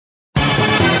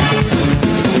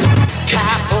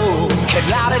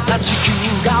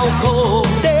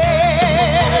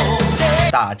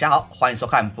大家好，欢迎收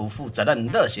看不负责任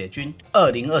热血君。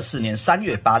2024年3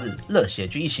月8日，热血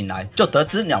君一醒来就得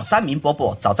知鸟山明伯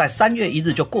伯早在3月1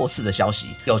日就过世的消息。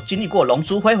有经历过龙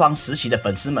珠辉煌时期的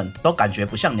粉丝们都感觉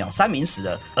不像鸟山明死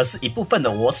了，而是一部分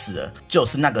的我死了，就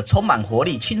是那个充满活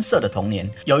力青涩的童年。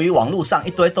由于网路上一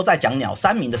堆都在讲鸟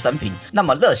山明的生平，那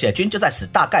么热血君就在此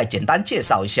大概简单介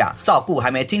绍一下，照顾还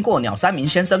没听过鸟山明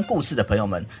先生故事的朋友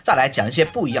们，再来讲一些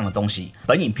不一样的东西。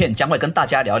本影片将会跟大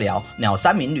家聊聊鸟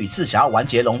山明屡次想要完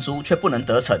结龙珠却不能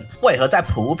得逞，为何在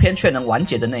普乌篇却能完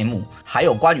结的内幕，还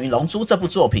有关于龙珠这部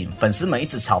作品粉丝们一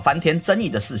直吵翻天争议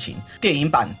的事情，电影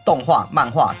版、动画、漫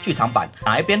画、剧场版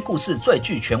哪一边故事最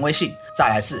具权威性，再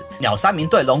来是鸟山明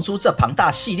对龙珠这庞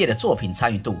大系列的作品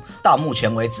参与度，到目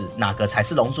前为止哪个才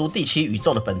是龙珠第七宇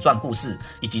宙的本传故事，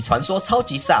以及传说超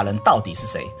级赛亚人到底是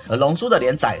谁，而龙珠的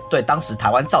连载对当时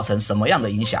台湾造成什么样的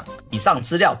影响。以上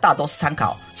资料大都是参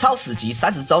考超10集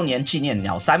30周年纪念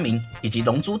鸟山明以及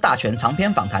龙珠大全长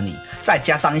篇访谈里，再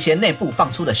加上一些内部放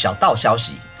出的小道消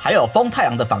息，还有风太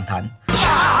阳的访谈。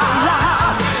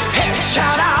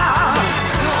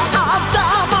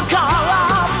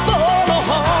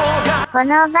こ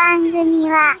の番組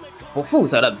は不负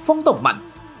责任风动漫，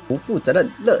不负责任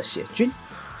热血君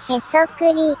へそ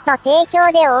くりの提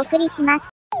供でお送りします。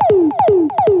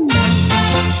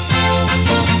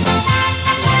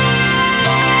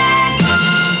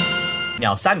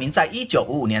鸟山明在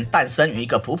1955年诞生于一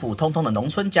个普普通通的农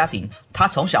村家庭，他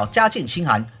从小家境清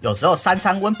寒，有时候3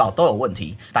餐温饱都有问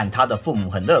题，但他的父母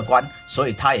很乐观，所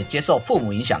以他也接受父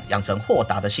母影响，养成豁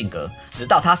达的性格。直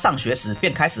到他上学时，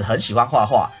便开始很喜欢画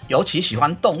画，尤其喜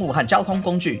欢动物和交通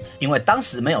工具。因为当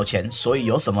时没有钱，所以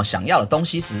有什么想要的东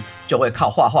西时，就会靠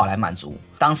画画来满足。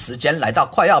当时间来到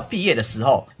快要毕业的时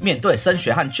候，面对升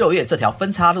学和就业这条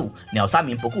分岔路，鸟山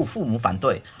明不顾父母反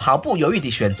对，毫不犹豫地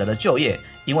选择了就业。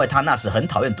因为他那时很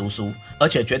讨厌读书，而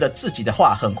且觉得自己的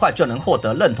画很快就能获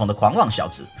得认同的狂妄小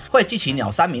子。会激起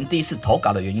鸟山明第一次投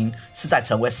稿的原因，是在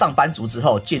成为上班族之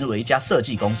后，进入了一家设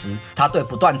计公司。他对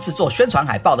不断制作宣传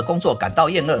海报的工作感到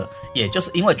厌恶，也就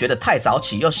是因为觉得太早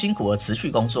起又辛苦而持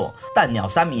续工作。但鸟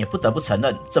山明也不得不承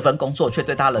认，这份工作却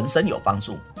对他人生有帮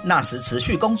助。那时持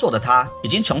续工作的他，已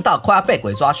经穷到快要被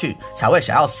鬼抓去，才会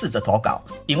想要试着投稿。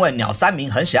因为鸟山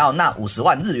明很想要那50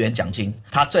万日元奖金，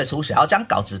他最初想要将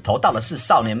稿子投到的是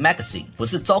少年 Magazine， 不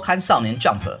是周刊少年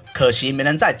Jump， 可惜没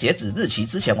能在截止日期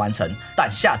之前完成。但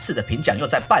下次的评奖又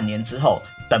在半年之后，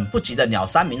等不及的鸟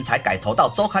山明才改投到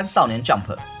周刊少年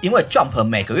Jump， 因为 Jump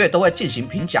每个月都会进行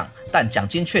评奖，但奖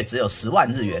金却只有10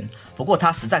万日元。不过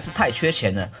他实在是太缺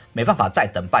钱了，没办法再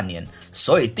等半年，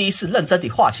所以第一次认真地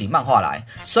画起漫画来。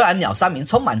虽然鸟山明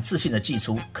充满自信地寄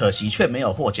出，可惜却没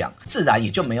有获奖，自然也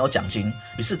就没有奖金。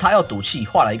于是他又赌气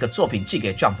画了一个作品寄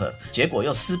给 Jump， 结果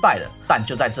又失败了。但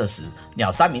就在这时，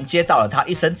鸟山明接到了他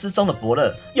一生之中的伯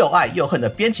乐，又爱又恨的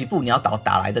编辑部鸟岛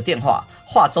打来的电话。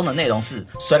画中的内容是，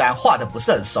虽然画的不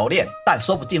是很熟练，但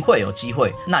说不定会有机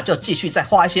会，那就继续再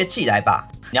画一些寄来吧。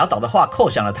鸟岛的话扣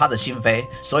响了他的心扉，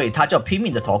所以他就拼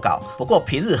命的投稿。不过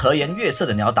平日和颜悦色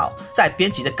的鸟岛，在编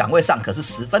辑的岗位上可是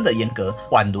十分的严格，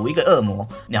宛如一个恶魔。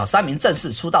鸟山明正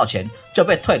式出道前就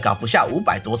被退稿不下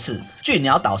500多次。据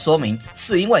鸟岛说明，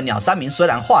是因为鸟山明虽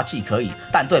然画技可以，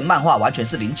但对漫画完全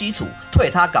是零基础，退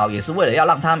他稿也是为了要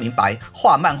让他明白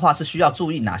画漫画是需要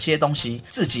注意哪些东西，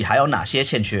自己还有哪些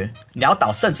欠缺。鸟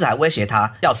岛甚至还威胁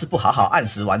他，要是不好好按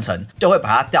时完成，就会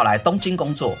把他调来东京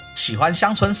工作。喜欢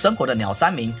乡村生活的鸟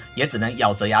山明也只能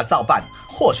咬着牙照办。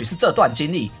或许是这段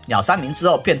经历，鸟山明之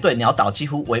后便对鸟岛几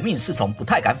乎唯命是从，不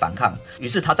太敢反抗。于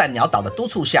是他在鸟岛的督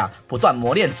促下，不断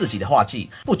磨练自己的画技，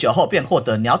不久后便获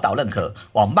得鸟岛认可，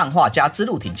往漫画家之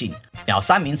路挺进。鸟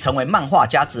山明成为漫画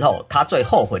家之后，他最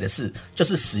后悔的事就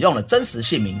是使用了真实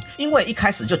姓名，因为一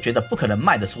开始就觉得不可能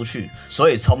卖得出去，所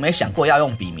以从没想过要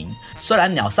用笔名。虽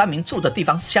然鸟山明住的地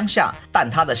方是乡下，但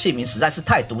他的姓名实在是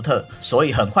太独特，所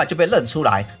以很快就被认出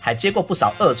来，还接过不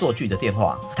少恶作剧的电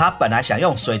话。他本来想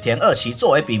用水田二期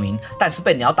作为笔名，但是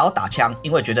被鸟岛打枪，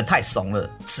因为觉得太怂了。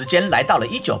时间来到了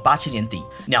1987年底，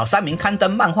鸟山明刊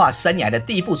登漫画生涯的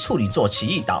第一部处女作《奇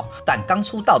异岛》，但刚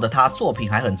出道的他作品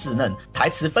还很稚嫩，台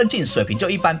词分镜水平就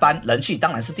一般般，人气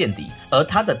当然是垫底。而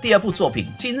他的第2部作品《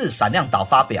今日闪亮岛》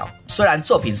发表，虽然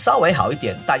作品稍微好一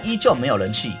点，但依旧没有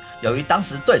人气。由于当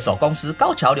时对手公司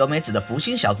高桥留美子的福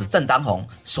星小子正当红，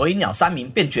所以鸟山明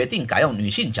便决定改用女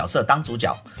性角色当主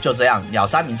角。就这样，鸟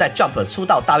山明在 Jump 出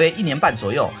道大约1年半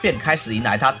左右，便开始迎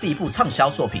来他第一部畅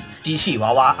销作品，机器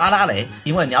娃娃阿拉蕾，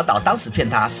因为鸟岛当时骗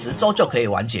他10周就可以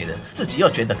完结了，自己又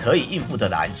觉得可以应付得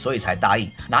来，所以才答应。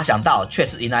哪想到却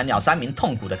是迎来鸟山明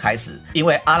痛苦的开始，因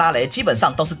为阿拉蕾基本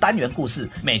上都是单元故事，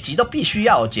每集都必须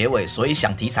要有结尾，所以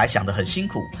想题材想得很辛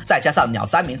苦。再加上鸟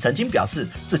山明曾经表示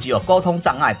自己有沟通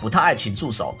障碍，不太爱请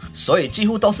助手，所以几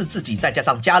乎都是自己再加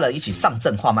上家人一起上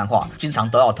阵画漫画，经常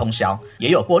都要通宵，也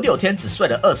有过6天只睡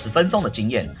了20分钟的经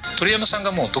验。鳥山さん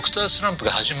がもうドクタースランプ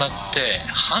が始まって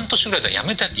半年ぐらいでや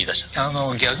めたって言い出した。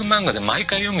ギャグ漫画で毎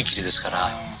回読み切りですから、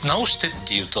直してっ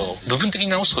て言うと部分的に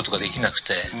直すことができなく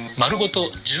て、丸ごと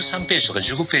13ページとか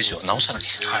15ページを直さなきゃ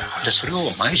いけない。でそれ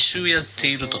を毎週やって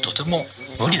いるととても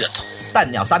無理だと。但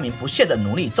鸟山明不懈的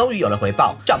努力终于有了回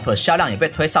报 ，Jump 销量也被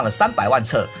推上了300万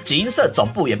册，集英社总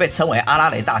部也被称为阿拉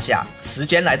蕾大厦。时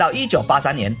间来到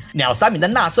1983年，鸟山明的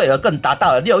纳税额更达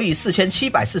到了6亿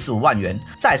4745万元。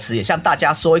在此也向大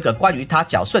家说一个关于他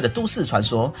缴税的都市传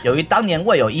说：由于当年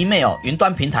未有 email、云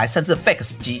端平台，甚至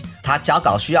fax 机，他交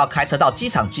稿需要开车到机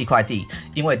场寄快递，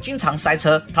因为经常塞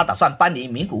车，他打算搬离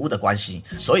名古屋的关系，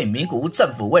所以名古屋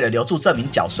政府为了留住这名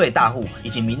缴税大户以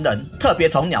及名人，特别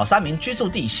从鸟山明居住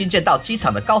地新建到机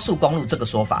场的高速公路这个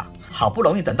说法。好不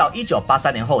容易等到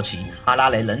1983年后期，阿拉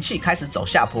蕾人气开始走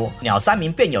下坡，鸟山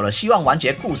明便有了希望完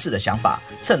结故事的想法，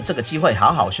趁这个机会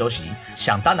好好休息。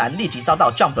想当然立即遭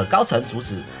到 Jump 高层阻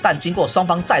止，但经过双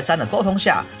方再三的沟通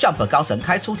下， Jump 高层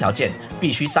开出条件，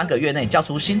必须3个月内交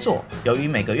出新作。由于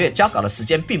每个月交稿的时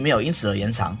间并没有因此而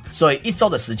延长，所以1周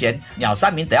的时间，鸟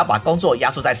山明得要把工作压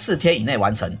缩在4天以内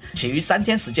完成，其余3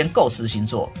天时间构思新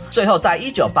作。最后在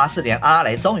1984年，阿拉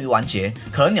蕾终于完结。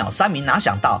可鸟山明哪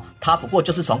想到，他不过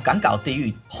就是从赶稿地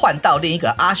狱换到另一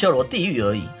个阿修罗地狱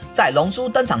而已。在龙珠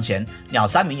登场前，鸟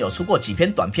山明有出过几篇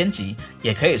短篇集，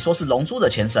也可以说是龙珠的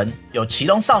前身，有奇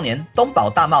龙少年、东宝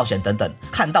大冒险等等。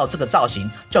看到这个造型，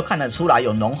就看得出来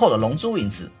有浓厚的龙珠影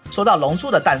子。说到龙珠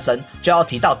的诞生，就要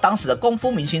提到当时的功夫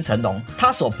明星成龙，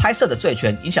他所拍摄的醉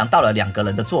拳影响到了2个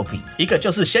人的作品，一个就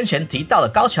是先前提到的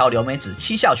高桥留美子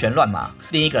七笑拳乱麻，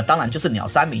另一个当然就是鸟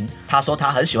山明。他说他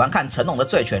很喜欢看成龙的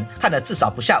醉拳，看了至少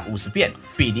不下50遍，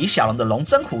比李小龙的龙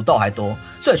争虎斗还多。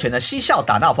醉拳的嬉笑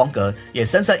打闹风格也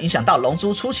深深影响到龙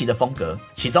珠初期的风格，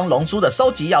其中龙珠的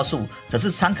收集要素则是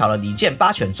参考了李健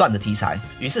八犬传的题材。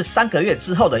于是3个月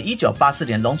之后的1984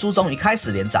年，龙珠终于开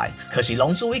始连载。可惜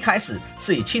龙珠一开始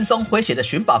是以轻松诙谐的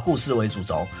寻宝故事为主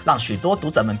轴，让许多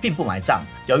读者们并不买账。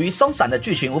由于松散的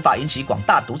剧情无法引起广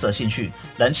大读者兴趣，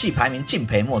人气排名敬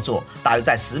陪末座，大约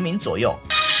在10名左右。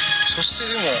そして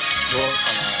でも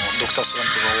ドクタースラン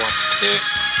プが終わっ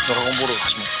てドラゴンボールが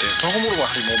始まって、ドラゴンボールがや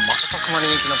はりもう瞬く間に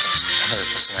人気になったんですよ。ダメだっ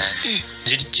たですね。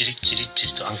じりじりじりじ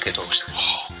りとアンケートをして、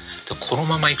でこの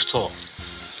ままいくと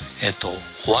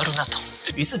終わるなと。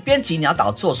于是编辑鸟岛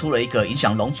做出了一个影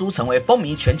响龙珠成为风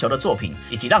靡全球的作品，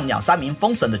以及让鸟山明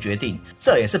封神的决定，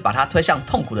这也是把他推向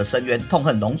痛苦的深渊，痛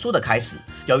恨龙珠的开始。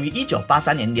由于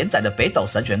1983年连载的北斗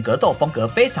神拳格斗风格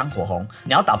非常火红，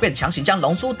鸟岛便强行将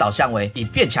龙珠导向为以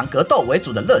变强格斗为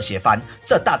主的热血番，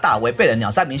这大大违背了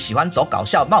鸟山明喜欢走搞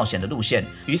笑冒险的路线。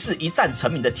于是一战成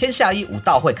名的天下一武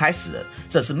道会开始了，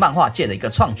这是漫画界的一个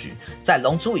创举。在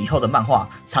龙珠以后的漫画，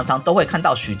常常都会看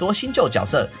到许多新旧角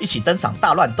色一起登场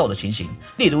大乱斗的情形，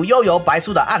例如悠游白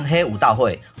书的暗黑武道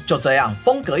会。就这样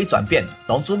风格一转变，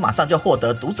龙珠马上就获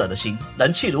得读者的心，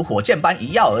人气如火箭般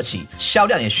一跃而起，销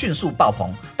量也迅速爆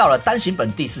棚。到了单行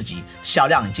本第4集，销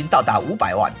量已经到达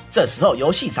500万。这时候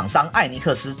游戏厂商艾尼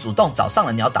克斯主动找上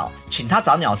了鸟岛，请他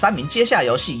找鸟山明接下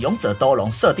游戏勇者斗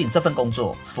龙设定这份工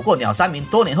作。不过鸟山明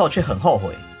多年后却很后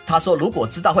悔，他说如果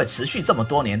知道会持续这么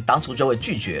多年，当初就会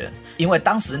拒绝了。因为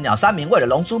当时鸟山明为了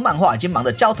龙珠漫画已经忙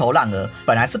得焦头烂额，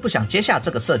本来是不想接下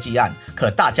这个设计案，可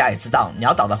大家也知道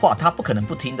鸟岛的话他不可能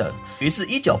不听的。于是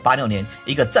1986年，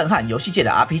一个震撼游戏界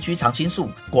的 RPG 常青树，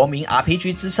国民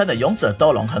RPG 之称的勇者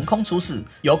斗龙横空出世，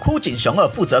由枯井雄二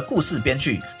负责故事编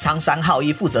剧，苍山浩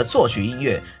一负责作曲音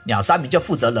乐，鸟山明就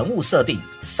负责人物设定。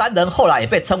3人后来也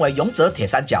被称为勇者铁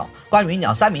三角。关于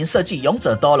鸟山明设计勇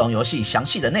者斗龙游戏详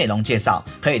细的内容介绍，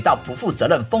可以到不负责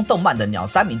任风动漫的鸟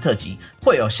山明特辑，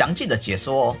会有详尽的解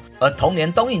说哦。而同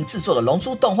年东映制作的龙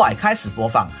珠动画也开始播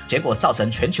放，结果造成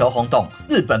全球轰动，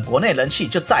日本国内人气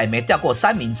就再也没掉过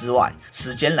3名之外。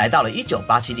时间来到了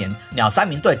1987年，鸟山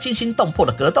明对惊心动魄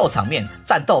的格斗场面、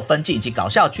战斗分镜以及搞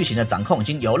笑剧情的掌控已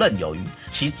经游刃有余，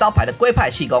其招牌的龟派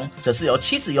气功则是由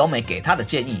妻子由美给他的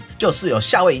建议，就是有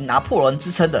夏威夷拿破仑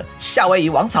之称的夏威夷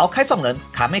王朝开创人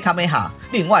卡梅卡梅哈。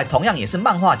另外同样也是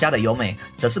漫画家的由美，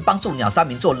则是帮助鸟山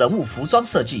明做人物服装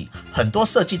设计，很多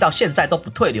设计到现在都不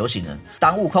退流行了。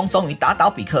当悟空终于打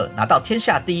倒比克，拿到天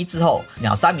下第一之后，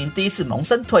鸟山明第一次萌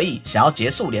生退役，想要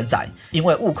结束连载，因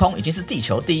为悟空已经是地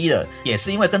球第一了，也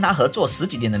是因为跟他合作10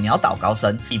几年的鸟岛高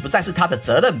升已不再是他的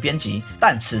责任编辑。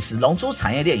但此时龙珠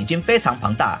产业链已经非常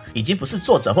庞大，已经不是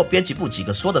作者或编辑部几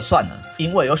个说的算了，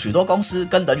因为有许多公司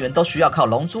跟人员都需要靠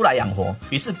龙珠来养活。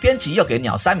于是编辑又给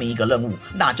鸟山明一个任务，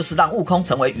那就是让悟空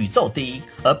成为宇宙第一。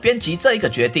而编辑这一个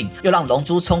决定，又让龙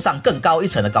珠冲上更高一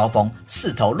层的高峰，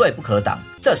势头锐不可挡。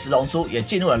这时龙珠也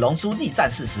进入了龙珠力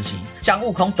战士时期，将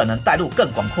悟空等人带入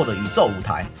更广阔的宇宙舞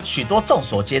台。许多众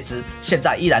所皆知，现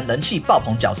在依然人气爆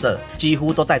棚角色，几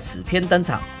乎都在此篇登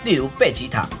场，例如贝吉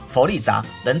塔、佛利扎、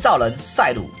人造人、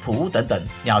赛鲁、普乌等等。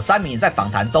鸟山明在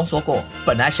访谈中说过，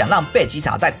本来想让贝吉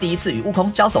塔在第一次与悟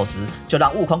空交手时就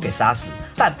让悟空给杀死，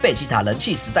但贝吉塔人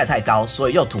气实在太高，所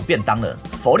以又吐便当了。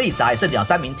佛利扎也是鸟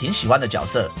山明挺喜欢的角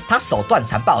色，他手段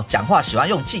残暴，讲话喜欢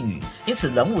用敬语，因此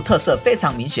人物特色非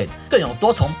常明显，更有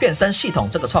多重变身系统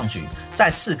这个创举。在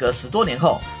事隔10多年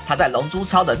后，他在龙珠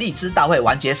超的荔枝大会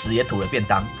完结时也吐了便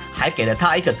当，还给了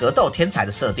他一个格斗天才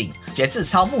的设定。截至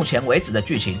超目前为止的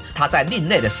剧情，他在另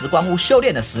类的时光屋修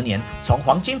炼了10年，从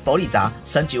黄金佛利扎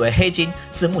升级为黑金，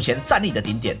是目前战力的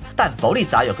顶点。但佛利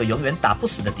扎有个永远打不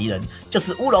死的敌人，就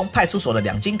是乌龙派出所的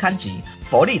2金勘吉。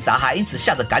佛利扎还因此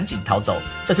吓得赶紧逃走，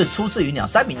这是出自于鸟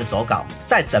山明的手稿。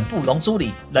在整部龙珠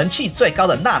里，人气最高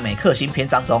的纳美克星篇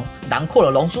章中，囊括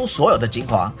了龙珠所有的精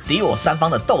华，敌我三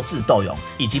方的斗智斗勇，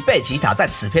以及贝吉塔在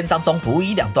此篇章中不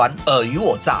以两端、尔虞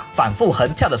我诈、反复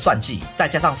横跳的算计，再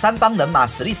加上三方人马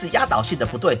实力是压倒性的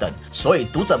不对等，所以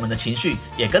读者们的情绪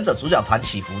也跟着主角团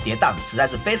起伏跌宕，实在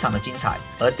是非常的精彩。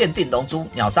而奠定龙珠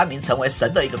鸟山明成为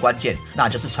神的一个关键，那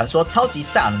就是传说超级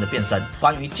赛亚人的变身。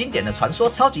关于经典的传说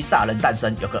超级赛亚人诞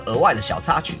生，有个额外的小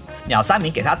插曲，鸟山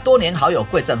明给他多年好友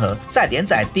桂正和在连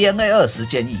载 DNA2 时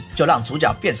建议，就让主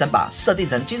角变身吧，设定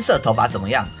成金色头发怎么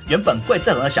样？原本桂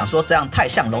正和想说这样太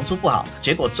像龙珠不好，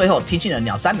结果最后听信了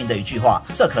鸟山明的一句话，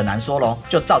这可难说咯，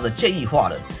就照着建议画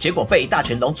了，结果被一大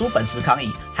群龙珠粉丝抗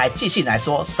议，还寄信来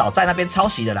说少在那边抄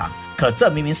袭了啦。可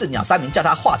这明明是鸟山明叫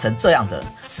他画成这样的，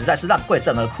实在是让桂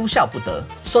正和哭笑不得。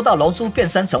说到龙珠变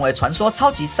身成为传说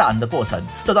超级赛亚人的过程，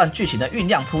这段剧情的酝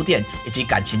酿铺垫以及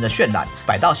感情的渲染，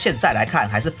摆到现在来看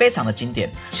还是非常的经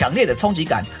典。强烈的冲击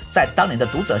感在当年的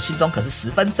读者心中可是十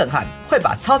分震撼。会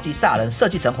把超级赛亚人设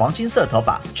计成黄金色头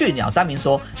发，据鸟山明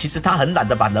说，其实他很懒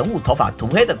得把人物头发涂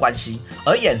黑的关系，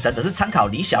而眼神则是参考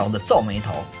李小龙的皱眉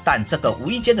头。但这个无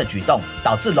意间的举动，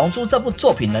导致龙珠这部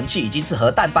作品人气已经是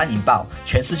核弹般引爆，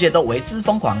全世界都为之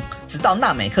疯狂。直到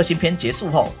纳美克星篇结束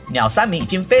后，鸟山明已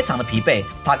经非常的疲惫，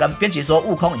他跟编辑说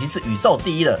悟空已经是宇宙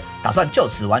第一了，打算就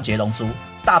此完结龙珠。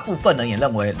大部分人也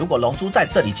认为，如果龙珠在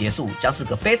这里结束，将是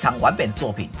个非常完美的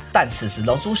作品。但此时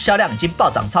龙珠销量已经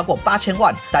暴涨超过8000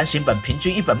万，单行本平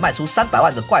均一本卖出300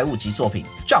万的怪物级作品。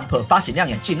Jump 发行量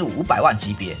也进入500万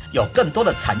级别，有更多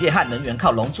的产业和人员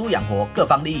靠龙珠养活，各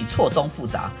方利益错综复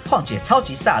杂。况且超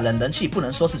级赛亚人人气不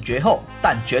能说是绝后，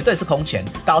但绝对是空前。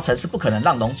高层是不可能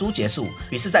让龙珠结束，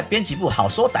于是，在编辑部好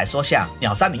说歹说下，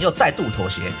鸟山明又再度妥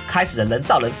协，开始了人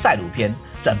造人赛鲁篇。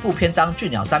整部篇章据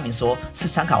鸟山明说，是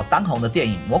参考当红的电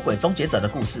影《魔鬼终结者》的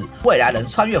故事，未来人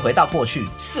穿越回到过去，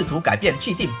试图改变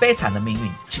既定悲惨的命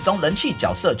运。其中人气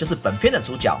角色就是本片的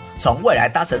主角，从未来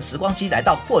搭乘时光机来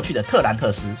到过去的特兰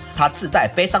克斯，他自带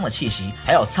悲伤的气息，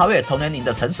还有超越同年龄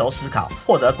的成熟思考，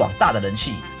获得广大的人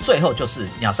气。最后就是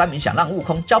鸟山明想让悟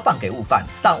空交棒给悟饭，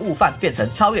让悟饭变成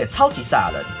超越超级赛亚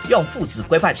人，用父子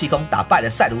龟派气功打败了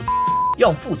赛鲁。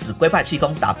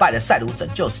拯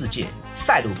救世界。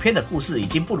赛鲁篇的故事已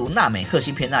经不如纳美克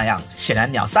星篇那样，显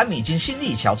然鸟山明已经心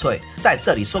力憔悴。在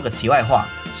这里说个题外话，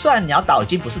虽然鸟岛已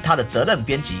经不是他的责任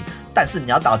编辑，但是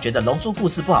鸟岛觉得龙珠故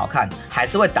事不好看，还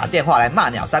是会打电话来骂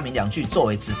鸟山明2句作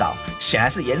为指导，显然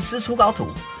是严师出高徒。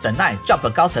怎奈 Jump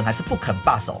高层还是不肯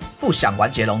罢手，不想完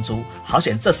结龙珠。好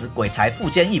险这时鬼才富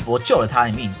坚义博救了他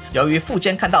一命。由于富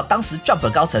坚看到当时 Jump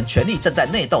高层权力正在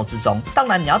内斗之中，当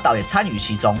然鸟岛也参与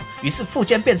其中，于是富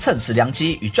坚便趁此良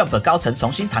机与 Jump 高层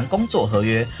重新谈工作合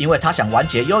约，因为他想完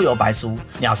结悠游白书。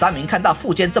鸟山明看到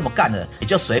富坚这么干了，也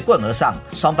就随棍而上，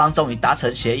双方终于达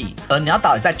成协议。而鸟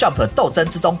岛也在 Jump 斗争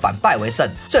之中反败为胜，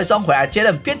最终回来接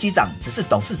任编辑长，只是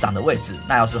董事长的位置，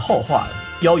那要是后话了。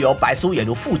悠游白书也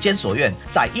如富坚所愿，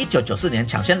在1994年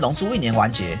抢先龙珠1年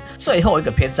完结。最后一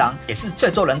个篇章也是最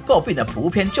多人诟病的普乌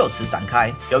篇就此展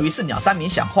开。由于是鸟山明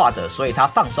想画的，所以他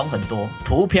放松很多。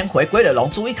普乌篇回归了龙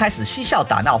珠一开始嬉笑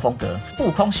打闹风格，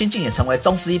悟空心境也成为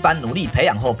宗师一般努力培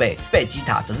养后辈。贝吉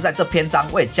塔则是在这篇章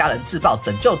为家人自爆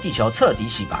拯救地球彻底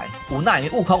洗白。无奈于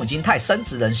悟空已经太深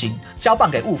植人心，交棒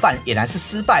给悟饭俨然是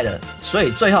失败了，所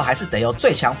以最后还是得由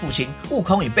最强父亲悟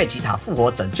空与贝吉塔复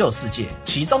活拯救世界。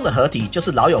其中的合体就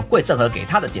是老友桂正和给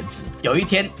他的点子。有一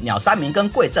天，鸟山明跟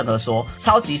桂正和说，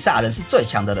超级赛亚人是最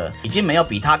强的了，已经没有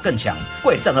比他更强。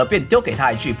桂正和便丢给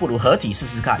他一句，不如合体试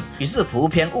试看。于是普乌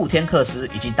篇雾天克斯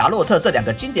以及达洛特这两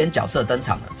个经典角色登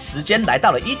场了。时间来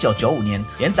到了1995年，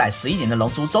连载11年的龙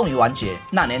珠终于完结。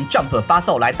那年 Jump 发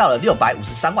售来到了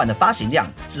653万的发行量，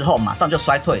之后马上就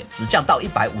衰退，直降到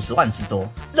150万之多。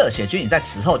热血君也在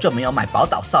此后就没有买宝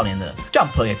岛少年了，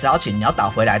 Jump 也只好请鸟岛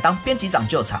回来当编辑长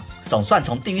救场。总算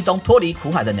从地狱中脱离苦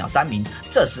海的鸟山明，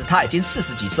这时他已经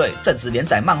40几岁，正值连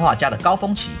载漫画家的高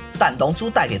峰期。但龙珠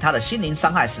带给他的心灵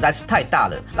伤害实在是太大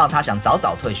了，让他想早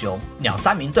早退休。鸟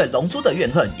山明对龙珠的怨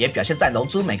恨也表现在龙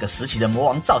珠每个时期的魔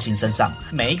王造型身上，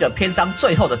每一个篇章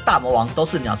最后的大魔王都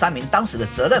是鸟山明当时的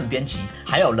责任编辑，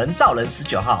还有人造人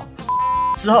19号。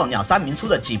之后，鸟山明出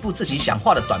的几部自己想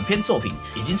画的短篇作品，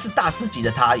已经是大师级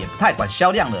的他，也不太管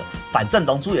销量了。反正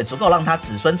龙珠也足够让他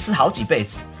子孙吃好几辈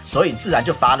子，所以自然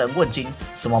就乏人问津。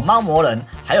什么猫魔人，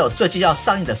还有最近要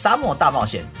上映的沙漠大冒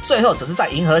险，最后只是在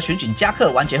银河巡警加克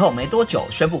完结后没多久，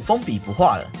宣布封笔不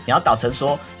画了。鸟岛曾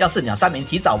说，要是鸟山明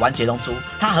提早完结龙珠，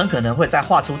他很可能会再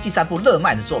画出第3部热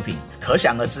卖的作品。可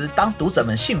想而知，当读者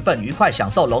们兴奋愉快享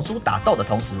受龙珠打斗的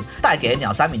同时，带给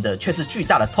鸟山明的却是巨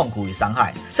大的痛苦与伤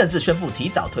害，甚至宣布提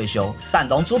早退休。但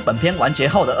龙珠本片完结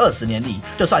后的20年里，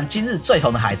就算今日最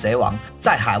红的海贼王，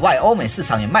在海外欧美市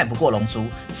场也卖不过龙珠，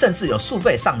甚至有数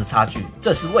倍上的差距。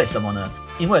这是为什么呢？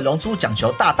因为龙珠讲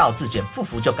求大道至简，不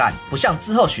服就干，不像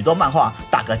之后许多漫画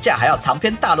打个架还要长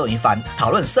篇大论一番，讨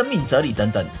论生命哲理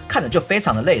等等，看着就非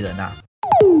常的累人啊。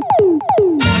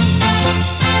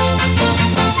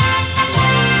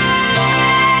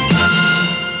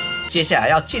接下来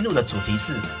要进入的主题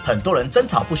是很多人争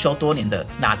吵不休多年的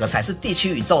哪个才是第7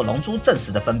宇宙龙珠正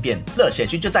史的分辨。热血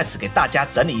君就在此给大家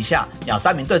整理一下鸟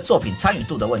山明对作品参与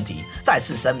度的问题。再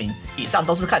次声明，以上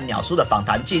都是看鸟叔的访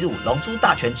谈记录、龙珠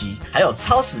大全集，还有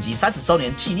超史集30周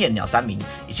年纪念鸟山明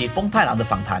以及丰太郎的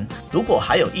访谈。如果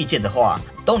还有意见的话，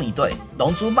都你对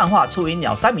龙珠漫画出于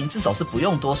鸟山明之手是不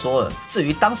用多说了。至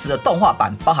于当时的动画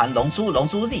版包含龙珠、龙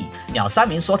珠 Z， 鸟山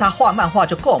明说他画漫画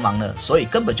就够忙了，所以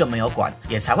根本就没有管，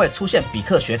也才会出现比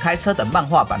克学开车等漫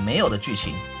画版没有的剧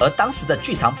情。而当时的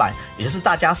剧场版，也就是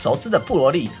大家熟知的布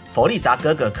罗利、佛利扎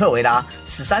哥哥克维拉、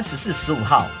13、14、15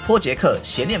号、波杰克、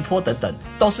邪念坡等等，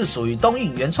都是属于东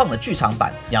映原创的剧场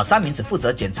版。鸟山明只负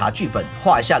责检查剧本，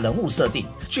画一下人物设定。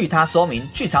据他说明，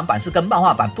剧场版是跟漫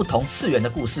画版不同次元的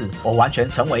故事，我完全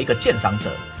成为一个鉴赏者。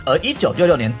而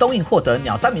1966年东映获得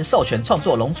鸟山明授权创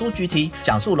作《龙珠 GT》，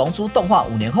讲述龙珠动画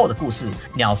5年后的故事。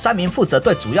鸟山明负责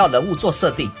对主要人物做设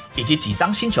定，以及几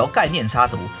张星球概念插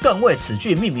图，更为此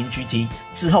剧命名 GT。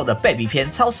之后的 Baby 篇、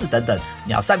超市等等，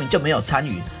鸟山明就没有参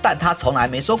与，但他从来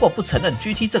没说过不承认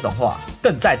GT 这种话，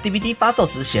更在 DVD 发售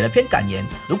时写了篇感言：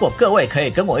如果各位可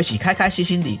以跟我一起开开心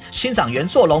心地欣赏原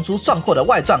作龙珠壮阔的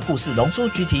外传故事《龙珠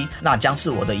GT》，那将是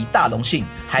我的一大荣幸。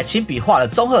还亲笔画了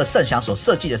中贺圣祥所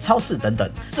设计的超市等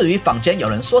等。至于坊间有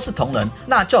人说是同人，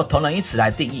那就同人一词来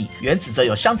定义，原指着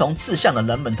有相同志向的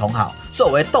人们同好。作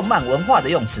为动漫文化的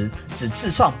用词，指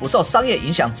自创不受商业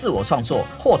影响自我创作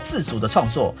或自主的创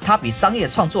作，它比商业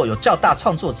创作有较大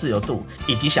创作自由度，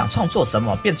以及想创作什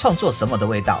么便创作什么的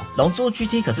味道。龙珠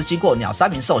GT 可是经过鸟山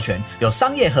明授权，有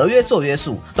商业合约做约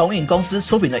束，东映公司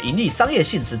出品的盈利商业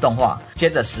性质动画。接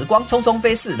着时光匆匆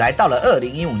飞逝，来到了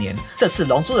2015年，这次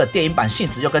龙珠的电影版性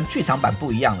质又跟剧场版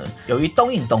不一样了。由于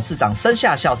东映董事长生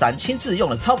下孝山亲自用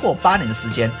了超过8年的时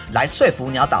间来说服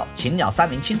鸟岛，请鸟山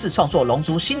明亲自创作龙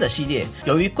珠新的系列。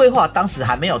由于规划当时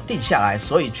还没有定下来，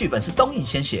所以剧本是东映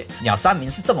先写。鸟山明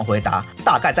是这么回答：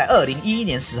大概在2011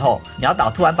年时候，鸟岛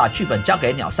突然把剧本交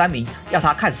给鸟山明，要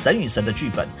他看《神与神》的剧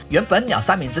本。原本鸟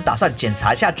山明只打算检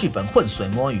查一下剧本，浑水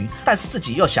摸鱼，但是自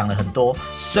己又想了很多。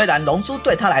虽然龙珠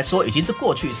对他来说已经是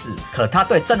过去式，可他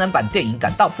对真人版电影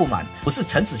感到不满，不是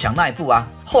陈子强那一部啊。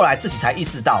后来自己才意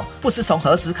识到，不知从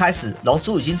何时开始，龙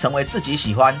珠已经成为自己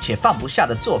喜欢且放不下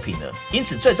的作品了。因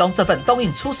此最终这份东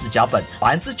映初始脚本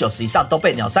90%以上都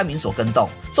被鸟山明所跟动。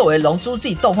作为龙珠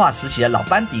Z 动画时期的老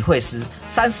班底绘师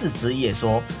山寺直也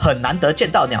说，很难得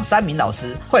见到鸟山明老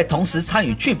师会同时参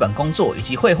与剧本工作以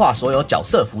及绘画所有角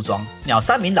色服装。鸟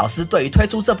山明老师对于推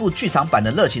出这部剧场版的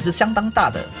热情是相当大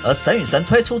的。而神与神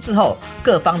推出之后，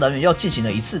各方人员又进行了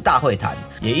一次大会谈，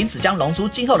也因此将龙珠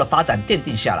今后的发展奠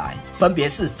定下来。分别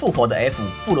是复活的 F、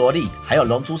布罗利，还有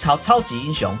龙珠超级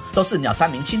英雄，都是鸟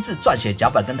山明亲自撰写脚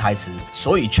本跟台词，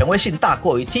所以权威性大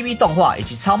过于 TV 动画以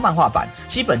及超漫画版，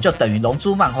基本就等于龙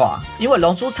珠漫画。因为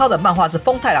龙珠超的漫画是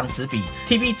丰太郎执笔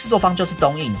 ，TV 制作方就是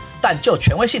东映，但就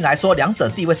权威性来说，两者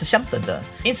地位是相等的。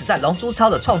因此在龙珠超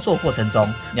的创作过程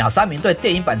中，鸟山明对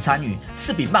电影版参与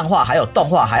是比漫画还有动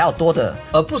画还要多的，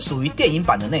而不属于电影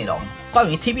版的内容。关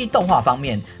于 TV 动画方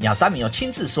面，鸟山明有亲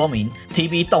自说明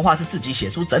 ，TV 动画是自己写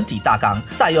出整体大纲，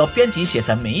再由编辑写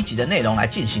成每一集的内容来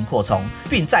进行扩充，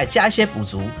并再加一些补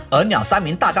足。而鸟山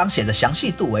明大纲写的详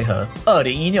细度为何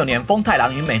？2016年丰太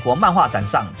郎于美国漫画展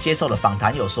上接受的访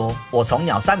谈有说：“我从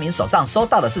鸟山明手上收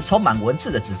到的是充满文字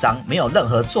的纸张，没有任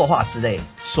何作画之类，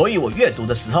所以我阅读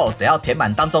的时候得要填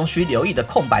满当中需留意的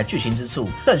空白剧情之处，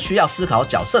更需要思考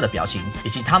角色的表情以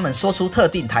及他们说出特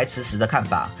定台词时的看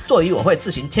法。对于我会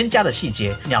自行添加的细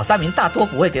节，鸟山明大多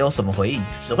不会给我什么回应，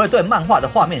只会对漫画的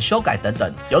画面修改等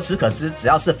等。由此可知，只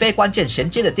要是非关键衔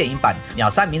接的电影版，鸟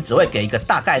山明只会给一个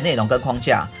大概内容跟框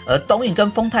架，而东映跟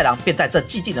丰太郎便在这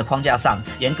既定的框架上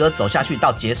严格走下去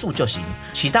到结束就行。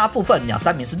其他部分鸟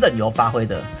山明是任由发挥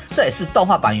的，这也是动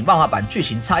画版与漫画版剧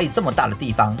情差异这么大的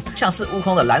地方。像是悟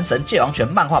空的蓝神界王拳，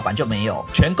漫画版就没有；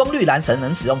全功率蓝神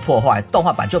能使用破坏，动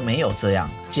画版就没有这样。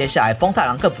接下来，丰太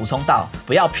郎更补充到，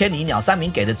不要偏离鸟山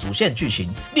明给的主线剧情，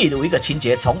例如一个情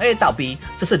节从 A 到 B，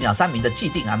 这是鸟山明的既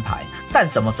定安排。但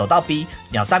怎么走到 B，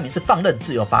 鸟山明是放任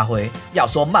自由发挥。要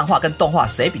说漫画跟动画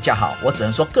谁比较好，我只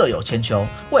能说各有千秋。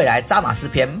未来扎马斯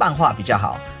篇漫画比较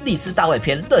好，荔枝大卫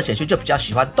篇热血君就比较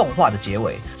喜欢动画的结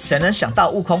尾。谁能想到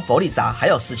悟空、佛利扎还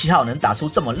有17号能打出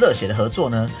这么热血的合作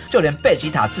呢？就连贝吉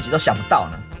塔自己都想不到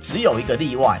呢。只有一个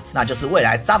例外，那就是未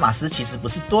来扎马斯其实不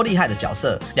是多厉害的角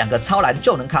色，两个超蓝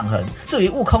就能抗衡。至于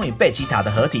悟空与贝吉塔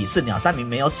的合体是鸟山明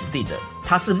没有指定的，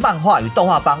它是漫画与动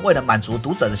画方为了满足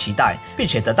读者的期待，并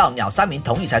且得到鸟山明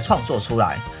同意才创作出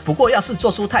来。不过要是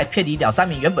做出太偏离鸟山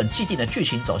明原本既定的剧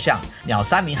情走向，鸟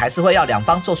山明还是会要两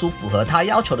方做出符合他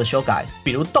要求的修改。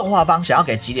比如动画方想要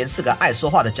给吉莲是个爱说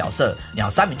话的角色，鸟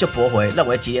山明就驳回，认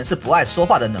为吉莲是不爱说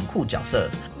话的冷酷角色。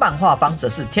漫画方则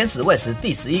是天使喂食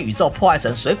第11宇宙破坏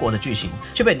神水果的剧情，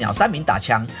却被鸟山明打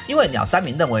枪，因为鸟山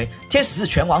明认为天使是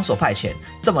拳王所派遣，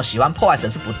这么喜欢破坏神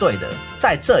是不对的。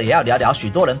在这也要聊聊许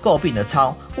多人诟病的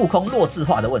超悟空弱智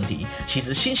化的问题。其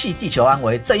实心系地球安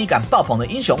危、正义感爆棚的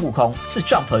英雄悟空是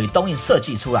Jump 与东映设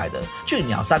计出来的。据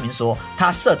鸟山明说，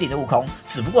他设定的悟空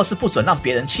只不过是不准让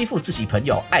别人欺负自己朋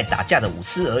友、爱打架的武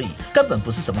痴而已，根本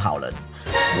不是什么好人。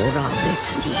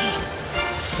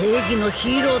正義の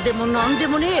ヒーローでも何で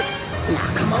もねえ、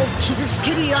仲間を傷つ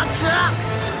けるやつは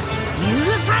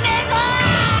許さねえ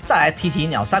ぞ！再来提提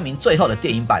鸟山明最后的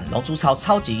电影版《龙珠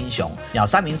超级英雄》。鸟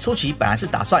山明初期本来是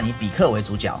打算以比克为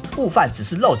主角，悟饭只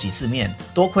是露几次面，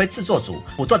多亏制作组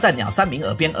不断在鸟山明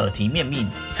耳边耳提面命，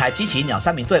才激起鸟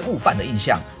山明对悟饭的印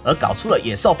象，而搞出了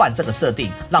野兽饭这个设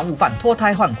定，让悟饭脱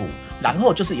胎换骨。然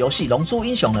后就是游戏《龙珠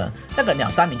英雄》了，那个鸟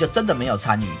山明就真的没有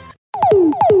参与。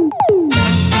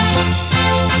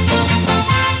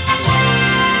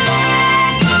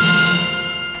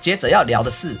接着要聊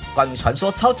的是关于传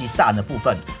说超级赛亚人的部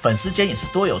分，粉丝间也是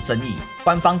多有争议。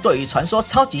官方对于传说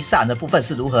超级赛亚人的部分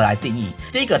是如何来定义？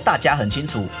第一个，大家很清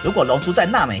楚，如果龙珠在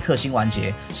纳美克星完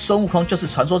结，孙悟空就是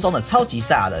传说中的超级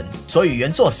赛亚人，所以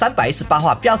原作318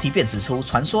话标题便指出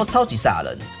传说超级赛亚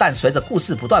人。但随着故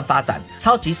事不断发展，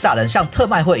超级赛亚人像特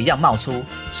卖会一样冒出，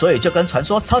所以就跟传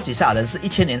说超级赛亚人是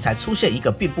1000年才出现一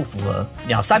个并不符合。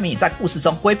鸟山明也在故事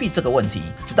中规避这个问题，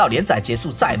直到连载结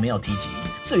束再也没有提及。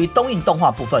至于东映动画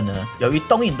部分呢，由于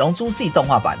东映龙珠 Z 动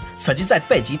画版曾经在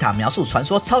贝吉塔描述传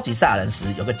说超级赛亚人时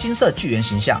有个金色巨猿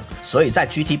形象，所以在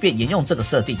GT 便沿用这个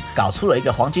设定，搞出了一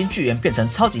个黄金巨猿变成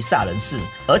超级赛亚人4，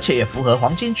而且也符合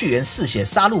黄金巨猿嗜血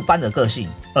杀戮般的个性。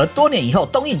而多年以后，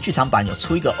东映剧场版有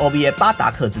出一个 OVA 巴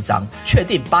达克之章，确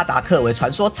定巴达克为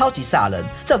传说超级赛亚人，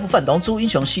这部分龙珠英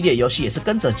雄系列游戏也是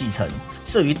跟着继承。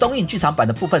至于东映剧场版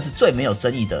的部分是最没有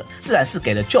争议的，自然是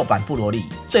给了旧版布罗利。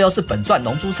最后是本传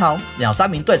龙珠超，鸟山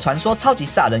明对传说超级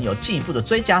赛亚人有进一步的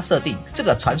追加设定，这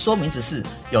个传说名字是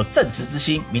有正直之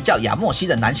心，名叫亚莫西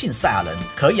的男性赛亚人，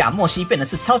可亚莫西变的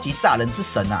是超级赛亚人之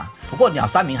神啊。不过鸟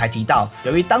山明还提到，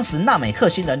由于当时纳美克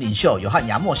星人领袖有和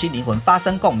亚莫西灵魂发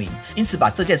生共鸣，因此把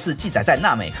这件事记载在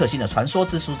纳美克星的传说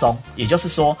之书中。也就是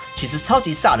说，其实超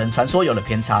级赛亚人传说有了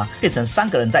偏差，变成3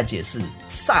个人在解释。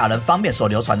赛亚人方面所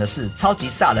流传的是，超级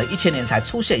赛亚人1000年才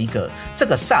出现一个，这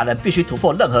个赛亚人必须突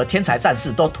破任何天才战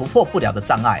士都突破不了的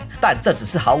障碍，但这只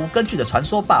是毫无根据的传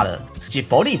说罢了。及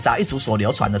佛利扎一族所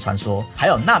流传的传说，还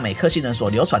有纳美克星人所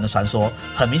流传的传说。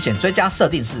很明显，追加设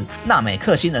定是纳美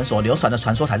克星人所流传的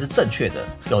传说才是正确的。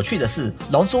有趣的是，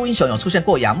龙珠英雄有出现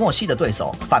过亚莫西的对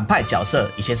手，反派角色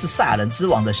以前是赛亚人之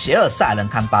王的邪恶赛亚人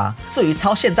堪巴。至于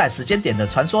超现在时间点的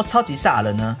传说超级赛亚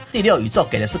人呢，第6宇宙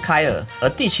给的是凯尔，而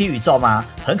第7宇宙吗？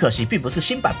很可惜，并不是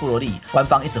新版布罗利。官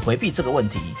方一直回避这个问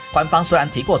题。官方虽然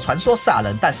提过传说赛亚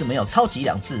人，但是没有超级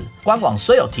2字。官网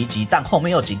虽有提及，但后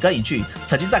面又紧跟一句，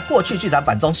曾经在过去剧场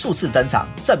版中数次登场，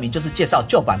证明就是介绍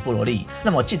旧版布罗利。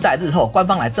那么近代日后，官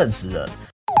方来证实了。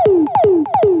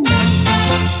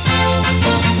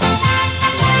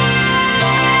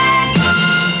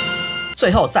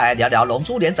最后再来聊聊龙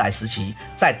珠连载时期，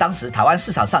在当时台湾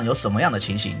市场上有什么样的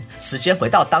情形。时间回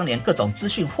到当年各种资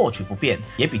讯获取不便，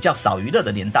也比较少娱乐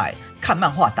的年代，看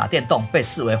漫画打电动被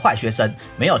视为坏学生、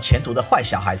没有前途的坏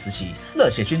小孩时期，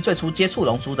热血君最初接触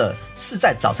龙珠的是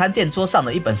在早餐店桌上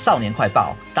的一本少年快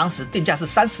报，当时定价是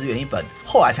30元一本，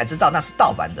后来才知道那是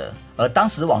盗版的。而当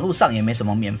时网络上也没什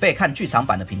么免费看剧场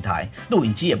版的平台，录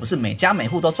影机也不是每家每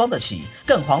户都装得起，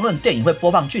更遑论电影会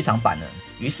播放剧场版了。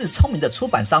于是聪明的出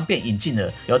版商便引进了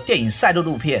由电影赛璐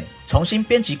璐片重新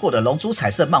编辑过的龙珠彩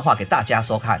色漫画给大家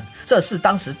收看，这是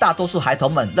当时大多数孩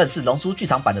童们认识龙珠剧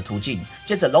场版的途径。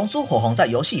接着龙珠火红在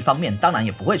游戏方面当然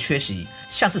也不会缺席，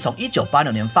像是从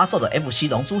1986年发售的 FC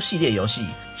龙珠系列游戏，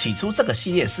起初这个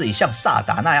系列是以像萨尔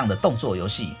达那样的动作游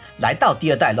戏，来到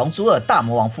第2代龙珠2大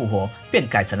魔王复活，便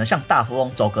改成了像大富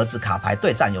翁走格子卡牌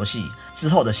对战游戏，之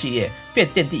后的系列便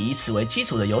奠定以此为基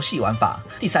础的游戏玩法。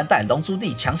第3代龙珠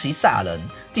帝强袭赛亚人，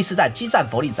第4代激战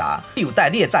佛利扎，第5代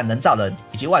猎战人造人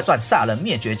以及外传赛亚人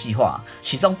灭绝计划，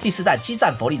其中第4代激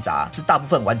战佛利扎是大部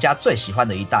分玩家最喜欢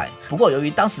的一代。不过由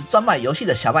于当时专卖游戏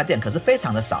的小卖店可是非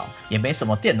常的少，也没什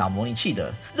么电脑模拟器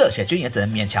的，热血君也只能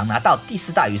勉强拿到第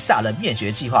4代与赛亚人灭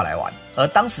绝计划来玩。而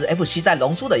当时 FC 在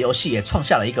龙珠的游戏也创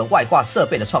下了一个外挂设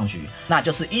备的创举，那就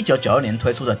是1992年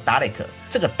推出的 Dalek。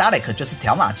 这个 Dalek 就是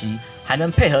条码机，还能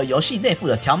配合游戏内附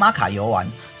的条码卡游玩，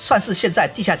算是现在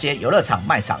地下街游乐场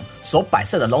卖场所摆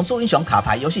设的龙珠英雄卡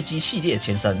牌游戏机系列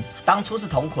前身。当初是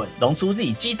同捆龙珠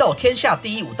力激斗天下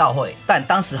第一武道会，但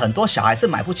当时很多小孩是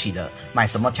买不起的，买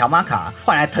什么条码卡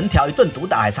换来藤条一顿毒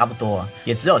打还差不多，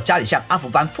也只有家里像阿福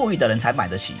般富裕的人才买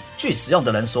得起。据使用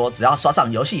的人说，只要刷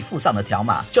上游戏附上的条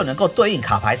码，就能够对应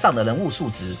卡牌上的人物数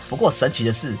值。不过神奇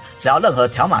的是，只要任何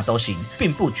条码都行，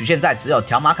并不局限在只有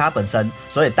条码卡本身，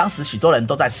所以当时许多人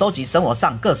都在收集生活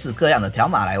上各式各样的条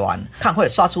码来玩，看会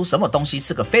刷出什么东西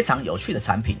是个非常有趣的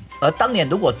产品。而当年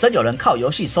如果真有人靠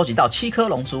游戏收集到7颗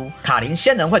龙珠，卡林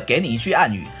仙人会给你一句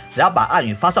暗语，只要把暗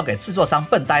语发送给制作商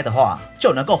笨呆的话，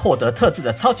就能够获得特制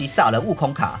的超级赛亚人悟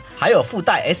空卡，还有附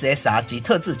带 SSR 及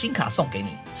特制金卡送给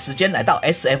你。时间来到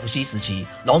SFC 时期，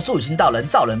龙珠已经到人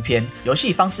造人篇，游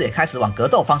戏方式也开始往格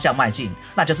斗方向迈进，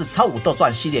那就是超武斗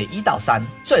传系列1到3，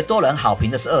最多人好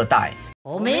评的是2代。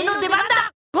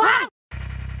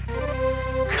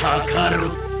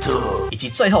以及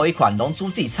最后一款龙珠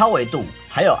Z 超维度，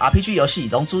还有 RPG 游戏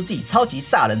龙珠 Z 超级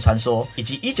赛亚人传说，以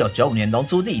及1995年龙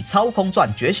珠 Z 超悟空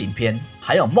传觉醒篇，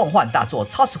还有梦幻大作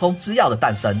超时空之钥的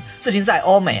诞生，至今在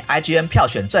欧美 IGN 票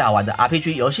选最好玩的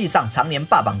RPG 游戏上常年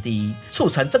霸榜第一。促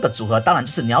成这个组合当然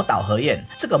就是鸟岛和彦，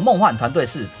这个梦幻团队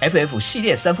是 FF 系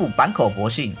列生父坂口博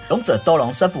信、勇者斗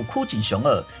龙生父枯井雄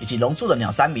二以及龙珠的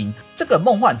鸟山明，这个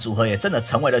梦幻组合也真的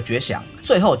成为了绝响。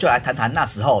最后就来谈谈那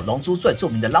时候龙珠最著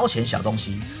名的捞钱小东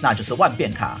西，那就是万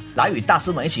变卡，来与大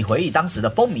师们一起回忆当时的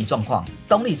风靡状况。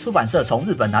东立出版社从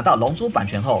日本拿到龙珠版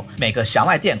权后，每个小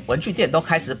卖店、文具店都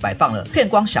开始摆放了骗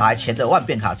光小孩钱的万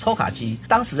变卡抽卡机，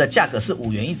当时的价格是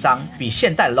5元一张，比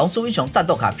现代的龙珠英雄战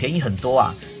斗卡便宜很多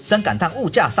啊！真感叹物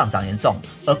价上涨严重，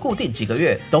而固定几个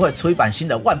月都会出一版新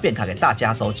的万变卡给大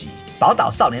家收集。宝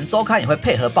岛少年周刊也会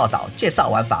配合报道，介绍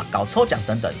玩法、搞抽奖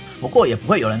等等。不过也不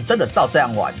会有人真的照这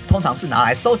样玩，通常是拿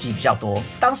来收集比较多。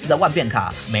当时的万变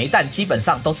卡每一弹基本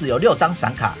上都是由6张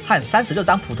闪卡和36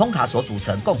张普通卡所组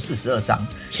成，共42张。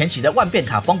前期的万变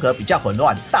卡风格比较混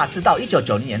乱，大致到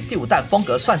1990年第5弹风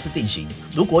格算是定型。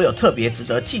如果有特别值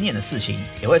得纪念的事情，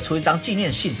也会出一张纪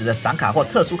念性质的闪卡或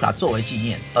特殊卡作为纪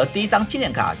念。而第一张纪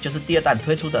念卡就是第2弹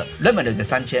推出的 Remedy 的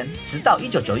3000，直到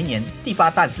1991年第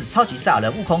8弹是超级赛亚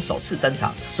人悟空首次登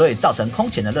场，所以造成空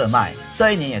前的热卖。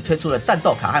这一年也推出了战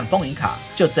斗卡和风云卡，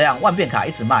就这样万变卡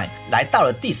一直卖，来到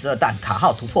了第12弹，卡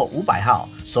号突破500号，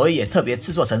所以也特别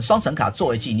制作成双层卡作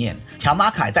为纪念。条码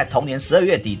卡在同年12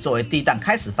月底作为第一弹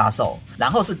开始发售，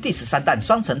然后是第13弹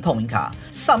双层透明卡，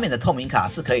上面的透明卡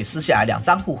是可以撕下来2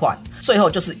张互换。最后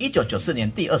就是1994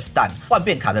年第20弹万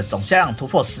变卡的总销量突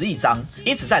破10亿张，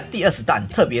因此在第20弹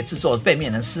特别制作背面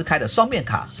能撕开的双面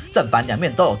卡，正反两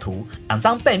面都有图，2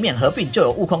张背面合并就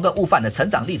有悟空跟悟饭的成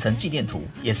长历程纪念图，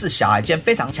也是小孩间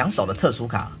非常抢手的特殊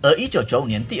卡。而1995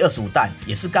年第25弹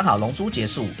也是刚好龙珠结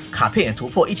束，卡片也突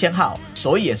破1000号，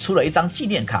所以也出了一张纪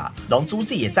念卡，龙珠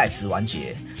Z 也在此完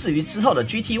结。至于之后的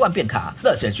GT 万变卡，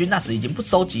热血君那时已经不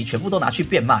收集，全部都拿去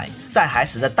变卖。在孩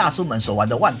时的大叔们所玩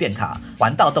的万变卡，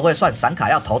玩到都会算闪卡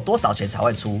要投多少钱才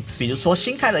会出，比如说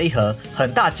新开了一盒，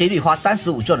很大几率花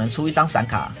35就能出一张闪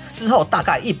卡，之后大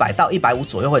概100到150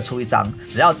左右会出一张，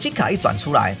只要金卡一转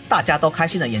出来，大家都开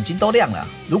心的眼睛都亮了。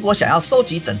如果想要收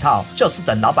集整套，就是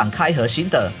等老板开一盒新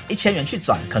的，1000元去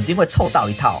转，肯定会凑到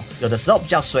一套。有的时候比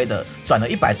较衰的，转了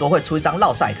100多会出一张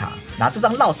烙赛卡，拿这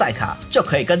张烙赛卡就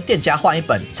可以跟店家换一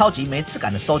本超级没质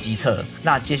感的收集册。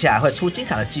那接下来会出金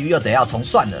卡的几率又得要重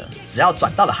算了，只要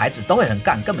转到的孩子都会很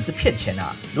干，根本是骗钱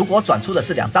啊！如果转出的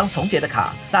是2张重叠的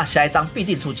卡，那下一张必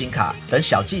定出金卡等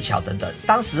小技巧等等。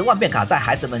当时万变卡在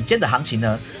孩子们间的行情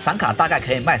呢，闪卡大概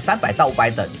可以卖300到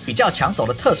500等，比较抢手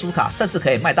的特殊卡甚至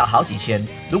可以卖到好几千。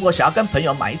如果想要跟朋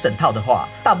友买一整套的话，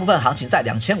大部分行情在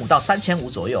2500到3500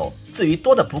左右。至于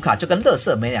多的普卡就跟垃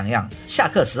圾没两样，下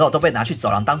课时候都被拿去走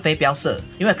廊当飞镖射，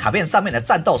因为卡片上面的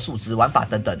战斗数值、玩法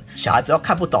等等，小孩子又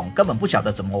看不懂，根本不晓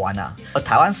得怎么玩啊。而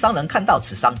台湾商人看到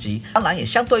此商机，当然也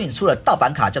相对应出了盗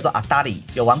版卡，叫做阿达里。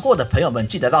有玩过的朋友们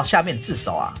记得到下面自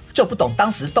首啊！就不懂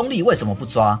当时东立为什么不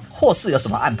抓，或是有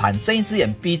什么暗盘，睁一只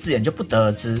眼闭一只眼就不得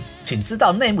而知。请知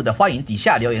道内幕的欢迎底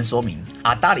下留言说明。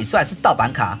阿达里虽然是盗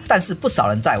版卡，但是不少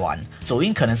人在玩，主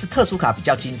因可能是特殊卡比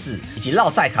较精致，以及烙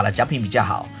赛卡的奖品比较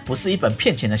好，不是一本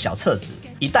骗钱的小册子。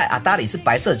一代阿达里是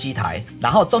白色机台，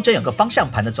然后中间有个方向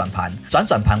盘的转盘，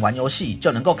转盘玩游戏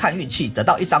就能够看运气，得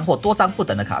到1张或多张不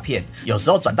等的卡片。有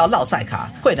时候转到烙赛卡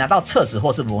会拿到册子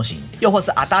或是模型，又或是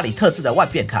阿达里特制的万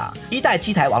变卡。一代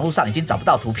机台网络上已经找不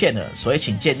到图片了，所以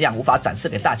请见谅，无法展示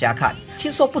给大家看。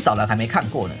听说不少人还没看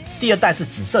过呢。第2代是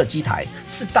紫色机台，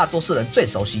是大多数人最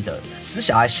熟悉的，使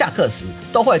小孩下课时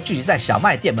都会聚集在小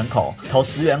卖店门口，投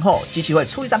10元后，机器会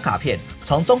出一张卡片，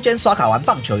从中间刷卡玩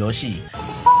棒球游戏。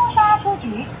封杀出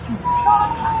局，主刷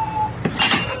卡。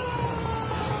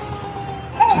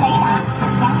雷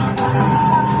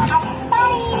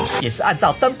达，也是按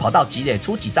照灯跑到积累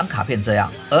出几张卡片这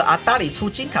样。而阿达里出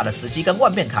金卡的时机跟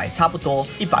万变卡也差不多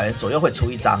，100元左右会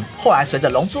出一张。后来随着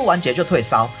龙珠完结就退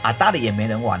烧，阿达里也没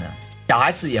人玩了。小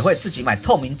孩子也会自己买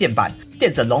透明垫板，垫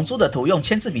着龙珠的图，用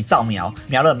签字笔照描，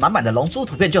描了满满的龙珠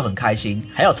图片就很开心。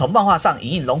还有从漫画上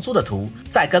影印龙珠的图，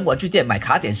再跟文具店买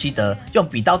卡点西德，用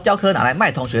笔刀雕刻拿来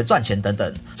卖同学赚钱等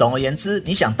等。总而言之，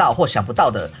你想到或想不到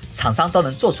的，厂商都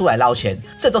能做出来捞钱，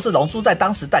这都是龙珠在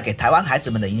当时带给台湾孩子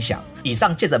们的影响。以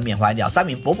上借着缅怀鸟山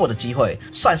明伯伯的机会，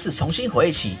算是重新回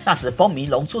忆起那时风靡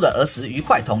龙珠的儿时愉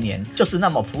快童年，就是那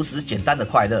么朴实简单的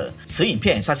快乐。此影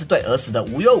片也算是对儿时的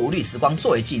无忧无虑时光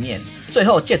作为纪念。最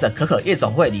后借着可可夜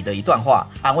总会里的一段话，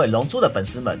安慰龙珠的粉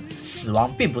丝们：死亡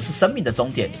并不是生命的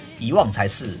终点，遗忘才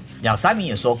是。鸟山明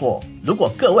也说过，如果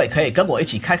各位可以跟我一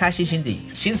起开开心心地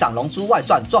欣赏龙珠外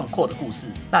传壮阔的故事，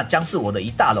那将是我的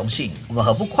一大荣幸。我们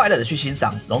何不快乐地去欣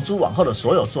赏龙珠往后的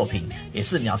所有作品，也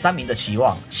是鸟山明的期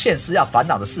望。现实要烦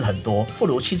恼的事很多，不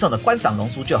如轻松地观赏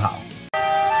龙珠就好。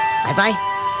拜拜。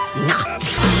那。